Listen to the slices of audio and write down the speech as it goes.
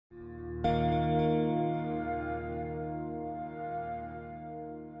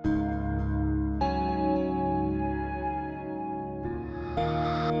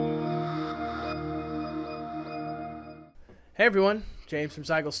Hey everyone, James from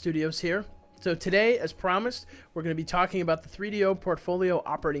Zygal Studios here. So today, as promised, we're going to be talking about the 3DO Portfolio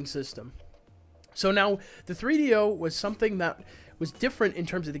Operating System. So now, the 3DO was something that was different in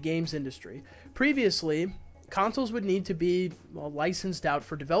terms of the games industry. Previously, consoles would need to be licensed out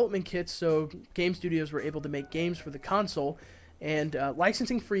for development kits, so game studios were able to make games for the console, and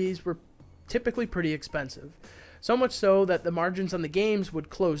licensing fees were typically pretty expensive. So much so that the margins on the games would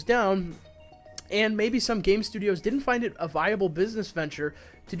close down, and maybe some game studios didn't find it a viable business venture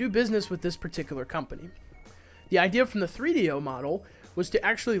to do business with this particular company. The idea from the 3DO model was to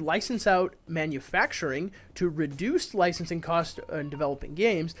actually license out manufacturing to reduce licensing costs in developing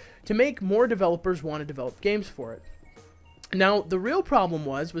games to make more developers want to develop games for it. Now, the real problem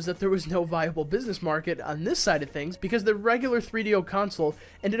was that there was no viable business market on this side of things because the regular 3DO console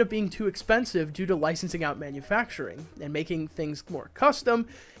ended up being too expensive due to licensing out manufacturing and making things more custom.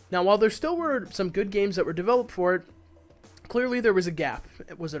 Now, while there still were some good games that were developed for it, clearly there was a gap.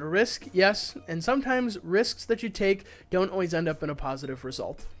 Was it a risk? Yes, and sometimes risks that you take don't always end up in a positive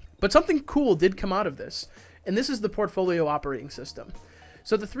result. But something cool did come out of this, and this is the Portfolio Operating System.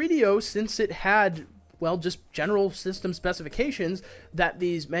 So the 3DO, since it had, well, just general system specifications that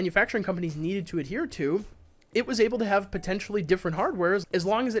these manufacturing companies needed to adhere to, it was able to have potentially different hardwares as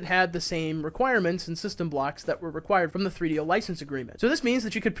long as it had the same requirements and system blocks that were required from the 3DO license agreement. So this means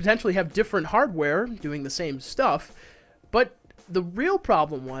that you could potentially have different hardware doing the same stuff, but the real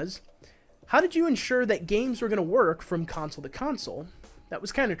problem was, how did you ensure that games were going to work from console to console? That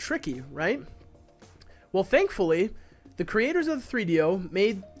was kind of tricky, right? Well, thankfully, the creators of the 3DO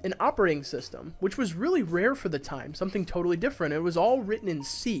made an operating system, which was really rare for the time, something totally different. It was all written in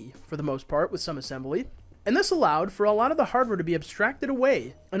C, for the most part, with some assembly. And this allowed for a lot of the hardware to be abstracted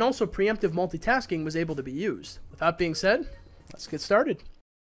away, and also preemptive multitasking was able to be used. With that being said, let's get started.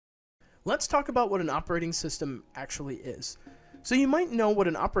 Let's talk about what an operating system actually is. So you might know what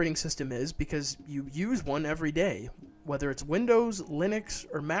an operating system is because you use one every day. Whether it's Windows, Linux,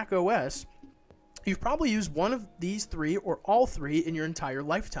 or Mac OS, you've probably used one of these three or all three in your entire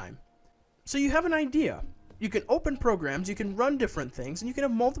lifetime. So you have an idea. You can open programs, you can run different things, and you can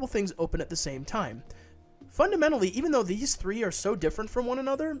have multiple things open at the same time. Fundamentally, even though these three are so different from one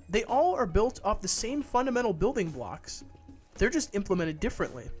another, they all are built off the same fundamental building blocks. They're just implemented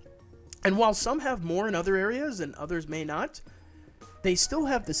differently. And while some have more in other areas and others may not, they still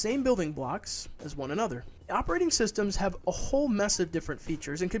have the same building blocks as one another. Operating systems have a whole mess of different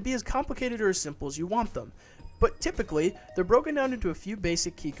features and can be as complicated or as simple as you want them. But typically, they're broken down into a few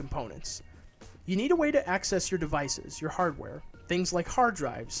basic key components. You need a way to access your devices, your hardware, things like hard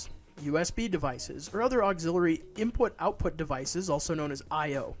drives, USB devices, or other auxiliary input-output devices, also known as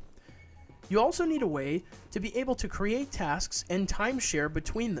I/O. You also need a way to be able to create tasks and timeshare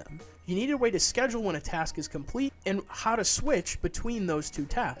between them. You need a way to schedule when a task is complete and how to switch between those two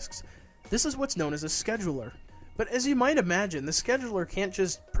tasks. This is what's known as a scheduler. But as you might imagine, the scheduler can't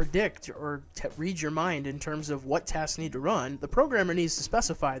just predict or read your mind in terms of what tasks need to run. The programmer needs to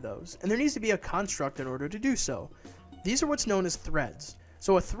specify those, and there needs to be a construct in order to do so. These are what's known as threads.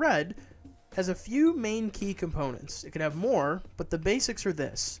 So a thread has a few main key components. It can have more, but the basics are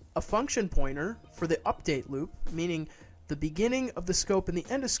this. A function pointer for the update loop, meaning the beginning of the scope and the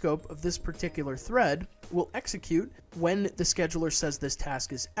end of scope of this particular thread will execute when the scheduler says this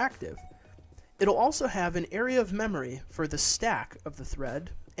task is active. It'll also have an area of memory for the stack of the thread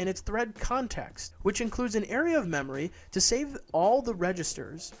and its thread context, which includes an area of memory to save all the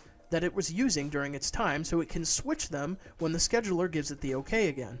registers that it was using during its time so it can switch them when the scheduler gives it the okay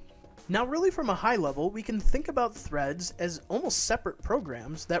again. Now really from a high level, we can think about threads as almost separate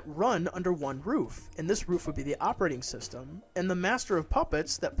programs that run under one roof, and this roof would be the operating system, and the master of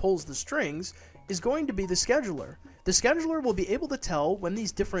puppets that pulls the strings is going to be the scheduler. The scheduler will be able to tell when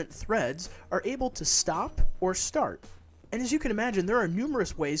these different threads are able to stop or start. And as you can imagine, there are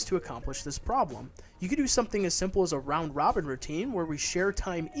numerous ways to accomplish this problem. You could do something as simple as a round-robin routine where we share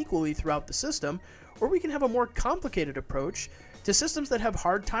time equally throughout the system, or we can have a more complicated approach to systems that have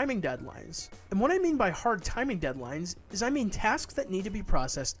hard timing deadlines. And what I mean by hard timing deadlines is I mean tasks that need to be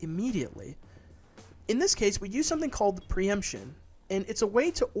processed immediately. In this case, we use something called preemption, and it's a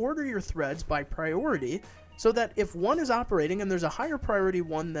way to order your threads by priority so that if one is operating and there's a higher priority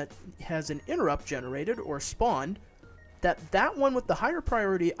one that has an interrupt generated or spawned, that one with the higher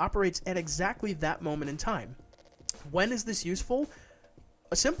priority operates at exactly that moment in time. When is this useful?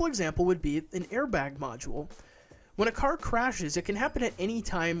 A simple example would be an airbag module. When a car crashes, it can happen at any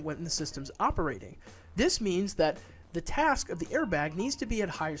time when the system's operating. This means that the task of the airbag needs to be at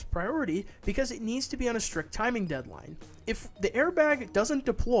highest priority because it needs to be on a strict timing deadline. If the airbag doesn't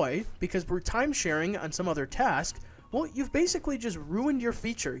deploy because we're time sharing on some other task, Well, you've basically just ruined your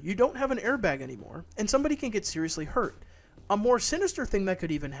feature. You don't have an airbag anymore, and somebody can get seriously hurt. A more sinister thing that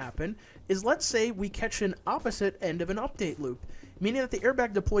could even happen is, let's say we catch an opposite end of an update loop, meaning that the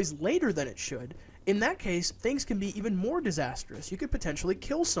airbag deploys later than it should. In that case, things can be even more disastrous. You could potentially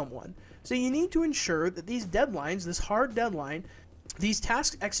kill someone. So you need to ensure that these deadlines, this hard deadline, these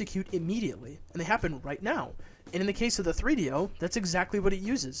tasks execute immediately, and they happen right now. And in the case of the 3DO, that's exactly what it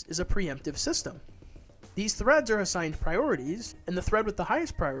uses, is a preemptive system. These threads are assigned priorities, and the thread with the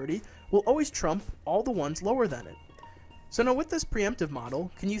highest priority will always trump all the ones lower than it. So now with this preemptive model,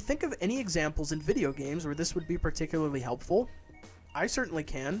 can you think of any examples in video games where this would be particularly helpful? I certainly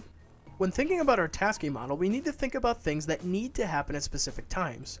can. When thinking about our tasking model, we need to think about things that need to happen at specific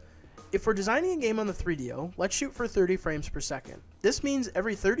times. If we're designing a game on the 3DO, let's shoot for 30 frames per second. This means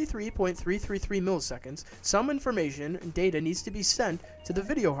every 33.333 milliseconds, some information and data needs to be sent to the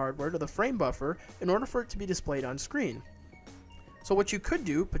video hardware, to the frame buffer, in order for it to be displayed on screen. So what you could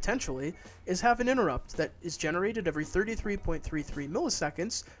do, potentially, is have an interrupt that is generated every 33.33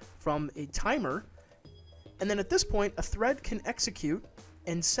 milliseconds from a timer, and then at this point, a thread can execute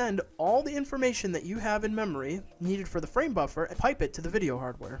and send all the information that you have in memory needed for the frame buffer and pipe it to the video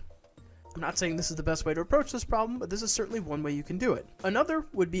hardware. I'm not saying this is the best way to approach this problem, but this is certainly one way you can do it. Another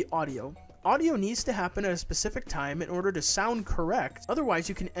would be audio. Audio needs to happen at a specific time in order to sound correct, otherwise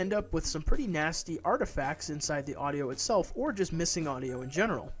you can end up with some pretty nasty artifacts inside the audio itself, or just missing audio in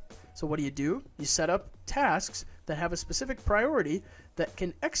general. So what do? You set up tasks that have a specific priority that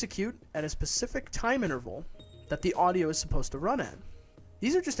can execute at a specific time interval that the audio is supposed to run at.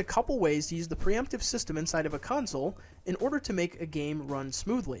 These are just a couple ways to use the preemptive system inside of a console in order to make a game run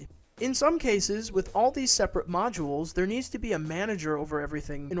smoothly. In some cases, with all these separate modules, there needs to be a manager over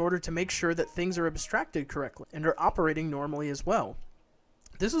everything in order to make sure that things are abstracted correctly and are operating normally as well.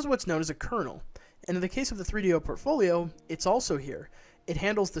 This is what's known as a kernel, and in the case of the 3DO portfolio, it's also here. It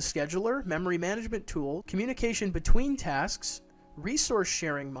handles the scheduler, memory management tool, communication between tasks, resource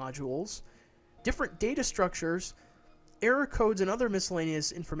sharing modules, different data structures, error codes, and other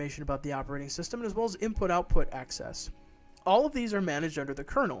miscellaneous information about the operating system, as well as input-output access. All of these are managed under the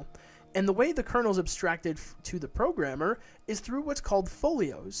kernel, and the way the kernel is abstracted to the programmer is through what's called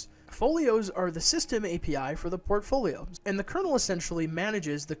folios. Folios are the system API for the portfolio, and the kernel essentially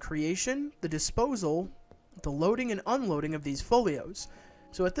manages the creation, the disposal, the loading and unloading of these folios.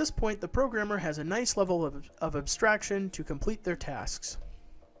 So at this point, the programmer has a nice level of abstraction to complete their tasks.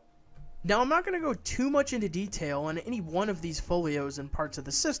 Now, I'm not going to go too much into detail on any one of these folios and parts of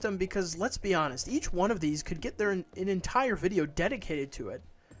the system because, let's be honest, each one of these could get an entire video dedicated to it.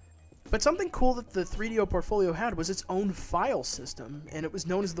 But something cool that the 3DO portfolio had was its own file system, and it was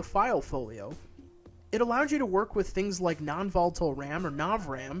known as the file folio. It allowed you to work with things like non-volatile RAM or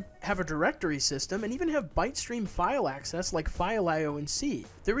NavRAM, have a directory system, and even have byte stream file access like file IO and C.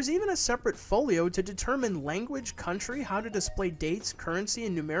 There was even a separate folio to determine language, country, how to display dates, currency,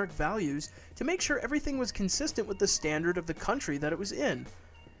 and numeric values to make sure everything was consistent with the standard of the country that it was in.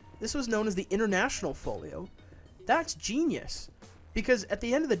 This was known as the international folio. That's genius, because at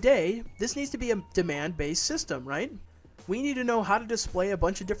the end of the day, this needs to be a demand-based system, right? We need to know how to display a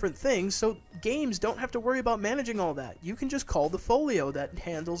bunch of different things so games don't have to worry about managing all that. You can just call the folio that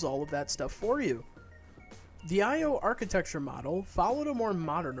handles all of that stuff for you. The I/O architecture model followed a more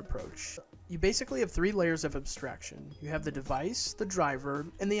modern approach. You basically have 3 layers of abstraction. You have the device, the driver,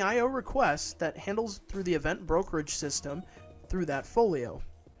 and the I/O request that handles through the event brokerage system through that folio.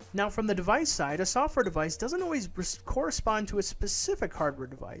 Now, from the device side, a software device doesn't always correspond to a specific hardware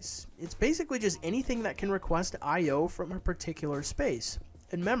device. It's basically just anything that can request I/O from a particular space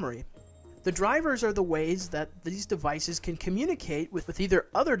and memory. The drivers are the ways that these devices can communicate with either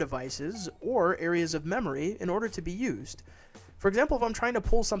other devices or areas of memory in order to be used. For example, if I'm trying to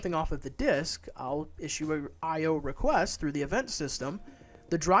pull something off of the disk, I'll issue an I/O request through the event system.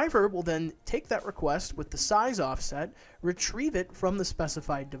 The driver will then take that request with the size offset, retrieve it from the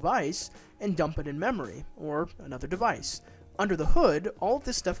specified device, and dump it in memory, or another device. Under the hood, all of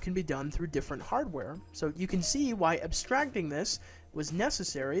this stuff can be done through different hardware, so you can see why abstracting this was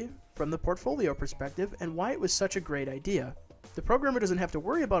necessary from the portfolio perspective and why it was such a great idea. The programmer doesn't have to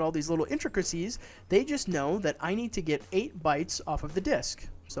worry about all these little intricacies, they just know that I need to get 8 bytes off of the disk.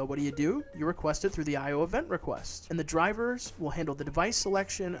 So what do? You request it through the I/O event request, and the drivers will handle the device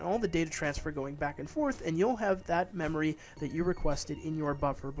selection and all the data transfer going back and forth, and you'll have that memory that you requested in your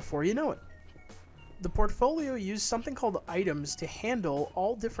buffer before you know it. The portfolio used something called items to handle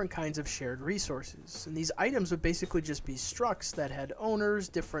all different kinds of shared resources, and these items would basically just be structs that had owners,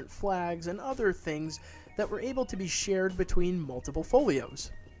 different flags, and other things that were able to be shared between multiple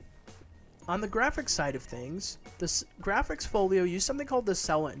folios. On the graphics side of things, this graphics folio used something called the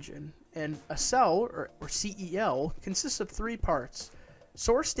cell engine, and a cell, or CEL, consists of three parts: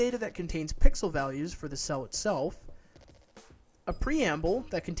 source data that contains pixel values for the cell itself, a preamble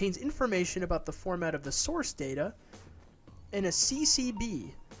that contains information about the format of the source data, and a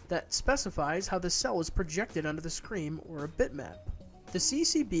CCB that specifies how the cell is projected onto the screen, or a bitmap. The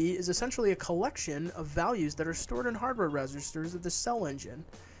CCB is essentially a collection of values that are stored in hardware registers of the cell engine.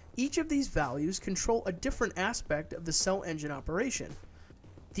 Each of these values control a different aspect of the cell engine operation.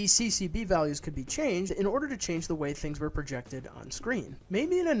 These CCB values could be changed in order to change the way things were projected on screen.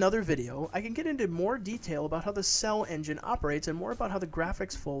 Maybe in another video, I can get into more detail about how the cell engine operates and more about how the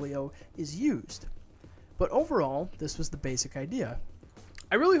graphics folio is used. But overall, this was the basic idea.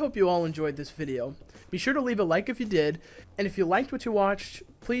 I really hope you all enjoyed this video. Be sure to leave a like if you did, and if you liked what you watched,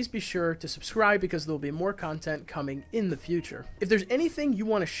 please be sure to subscribe because there will be more content coming in the future. If there's anything you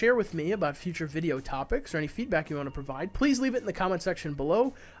want to share with me about future video topics or any feedback you want to provide, please leave it in the comment section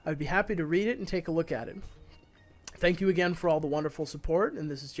below. I would be happy to read it and take a look at it. Thank you again for all the wonderful support,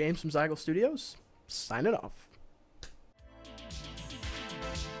 and this is James from Zygal Studios, signing off.